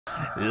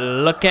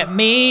Look at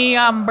me,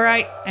 I'm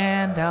bright,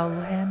 and I'll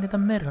land in the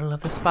middle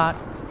of the spot.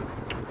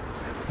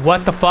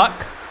 What the fuck?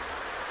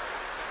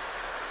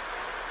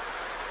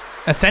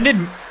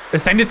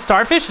 Ascended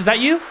starfish, is that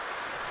you?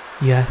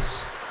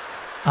 Yes,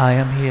 I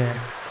am here.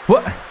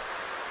 What?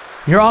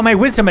 You're all my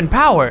wisdom and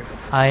power.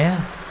 I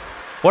am.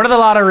 What are the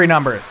lottery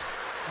numbers?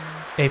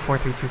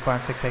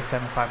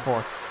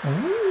 84325685754.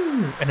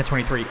 Ooh, and a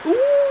 23.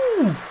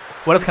 Ooh.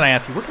 What else can I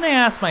ask you? What can I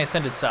ask my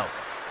ascended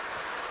self?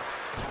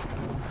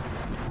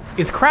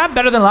 Is crab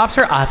better than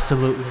lobster?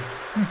 Absolutely.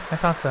 I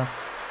thought so.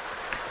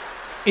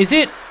 Is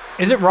it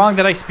wrong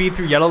that I speed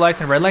through yellow lights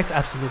and red lights?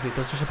 Absolutely.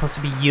 Those are supposed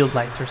to be yield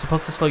lights. They're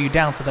supposed to slow you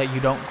down so that you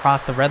don't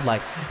cross the red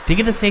light. Think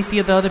of the safety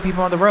of the other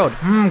people on the road.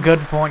 Good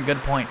point, good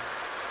point.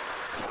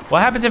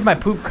 What happens if my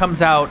poop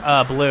comes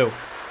out blue?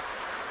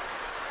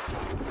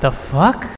 The fuck?